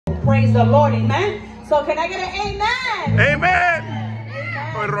praise the Lord. Amen. So can I get an amen? Amen. Amen.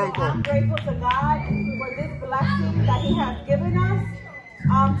 So I'm grateful to God for this blessing that He has given us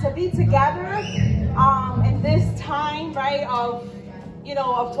to be together in this time, right, of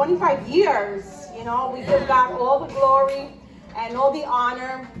 25 years. You know, we give God all the glory and all the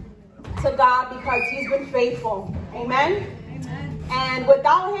honor to God because He's been faithful. Amen. And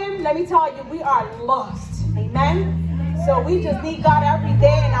without Him, let me tell you, we are lost. Amen. So we just need God every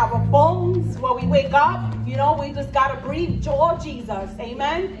day in our bones when we wake up. You know, we just got to breathe all Jesus.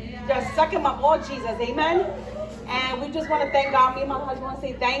 Amen. Just suck Him up, all Jesus. Amen. And we just want to thank God. Me and my husband want to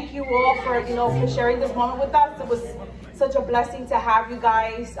say thank you all for, for sharing this moment with us. It was such a blessing to have you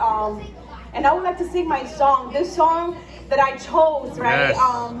guys. And I would like to sing my song. This song that I chose, right?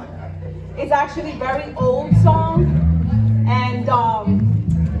 Yes. It's actually a very old song. And,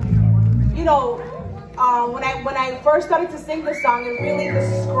 when I first started to sing this song, it really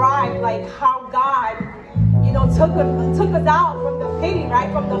described like how God, took us out from the pity,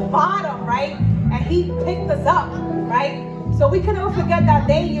 right? From the bottom, right? And He picked us up, right? So we can never forget that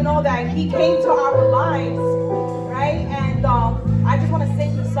day, that He came to our lives, right? And I just want to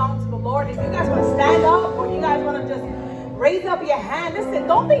sing this song to the Lord. If you guys want to stand up or you guys want to just raise up your hand, listen,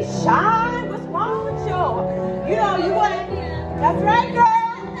 don't be shy. What's wrong with you? You want to, that's right,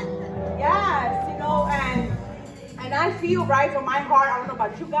 girl. Yes, and I feel right from my heart, I don't know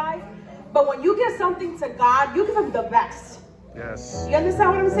about you guys, but when you give something to God, you give Him the best. Yes. You understand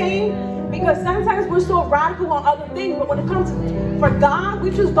what I'm saying? Because sometimes we're so radical on other things, but when it comes for God,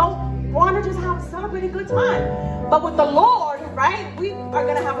 we just don't want to just celebrate a good time. But with the Lord, right, we are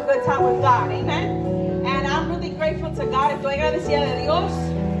going to have a good time with God. Amen. And I'm really grateful to God. Estoy agradecida de Dios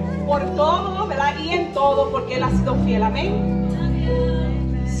por todo, ¿verdad? Y en todo, porque Él ha sido fiel. Amén.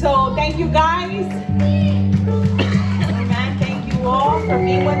 So thank you guys. Amen. Thank you all for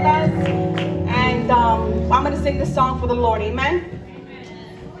being with us. And I'm going to sing this song for the Lord. Amen.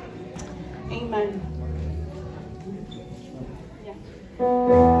 Amen. Yeah.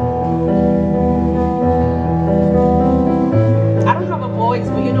 I don't have a voice,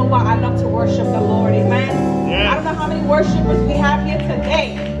 but you know what? I love to worship the Lord. Amen. Yes. I don't know how many worshipers we have here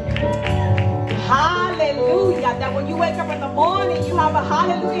today. Hallelujah. That when you wake up in the morning, you have a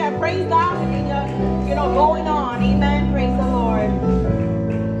hallelujah and praise God and you're going on. Amen. Praise the Lord.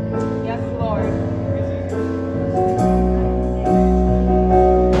 Yes, Lord.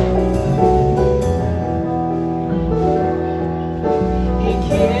 Y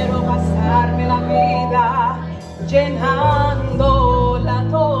quiero pasarme la vida llenándola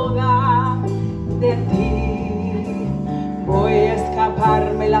toda de ti. Voy a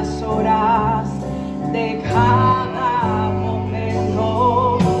escaparme las horas de cada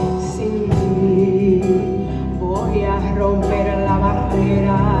momento sin ti. Voy a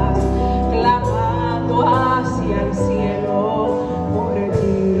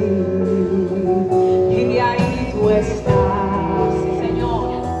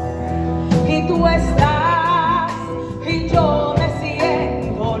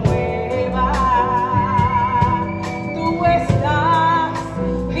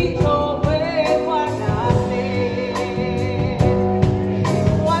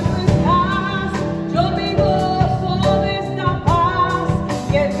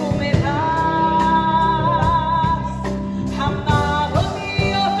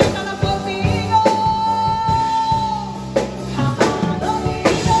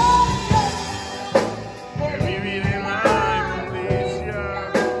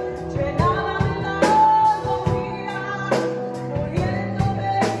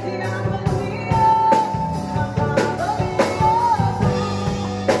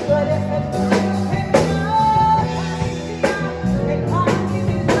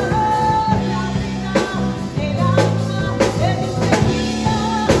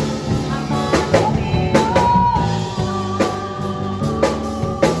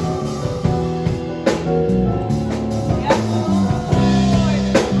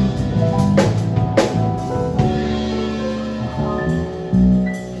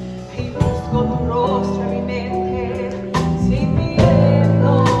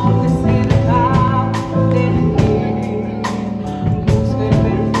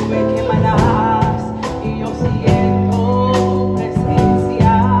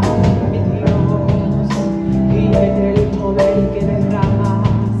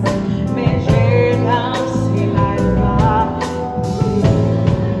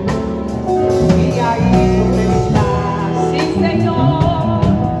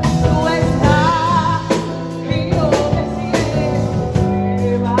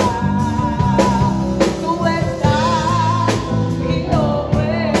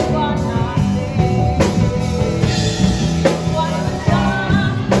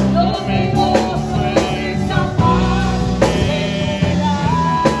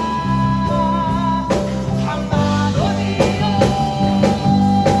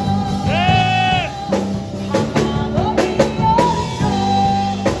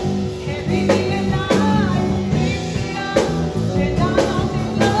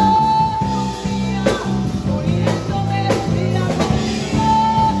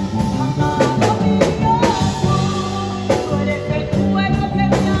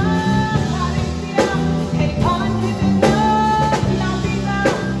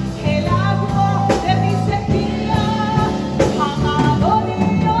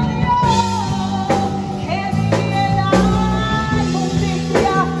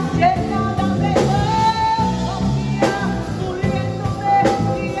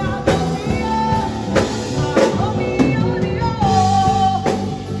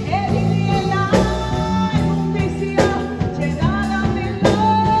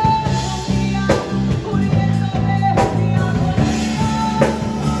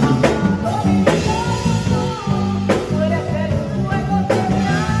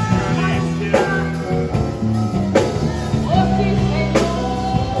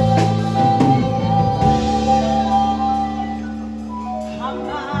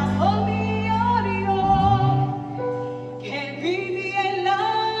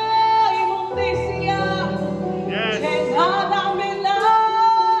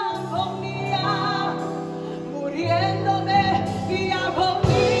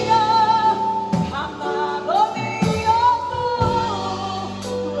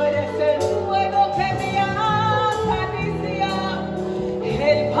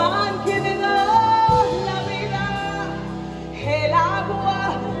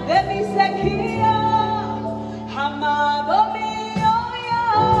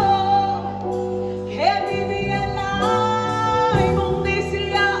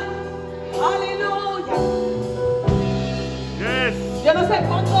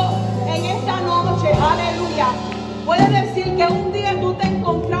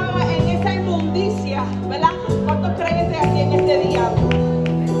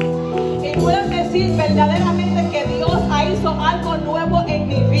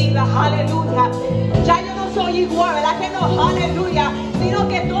aleluya. Ya yo no soy igual, ¿verdad que no? Aleluya. Sino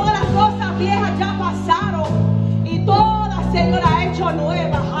que todas las cosas viejas ya pasaron y todas, Señor, ha hecho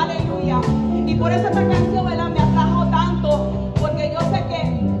nuevas, aleluya. Y por eso esta canción, ¿verdad?, me atrajo tanto, porque yo sé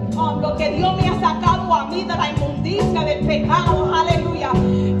que lo que Dios me ha sacado a mí de la inmundicia, del pecado, aleluya.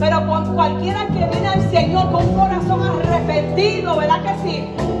 Pero con cualquiera que viene al Señor con un corazón arrepentido, ¿verdad que sí?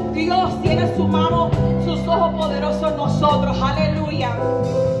 Dios tiene su mano, sus ojos poderosos en nosotros, aleluya.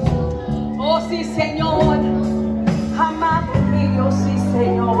 Oh sí, Señor, amado mío, sí,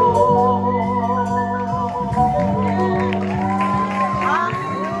 Señor.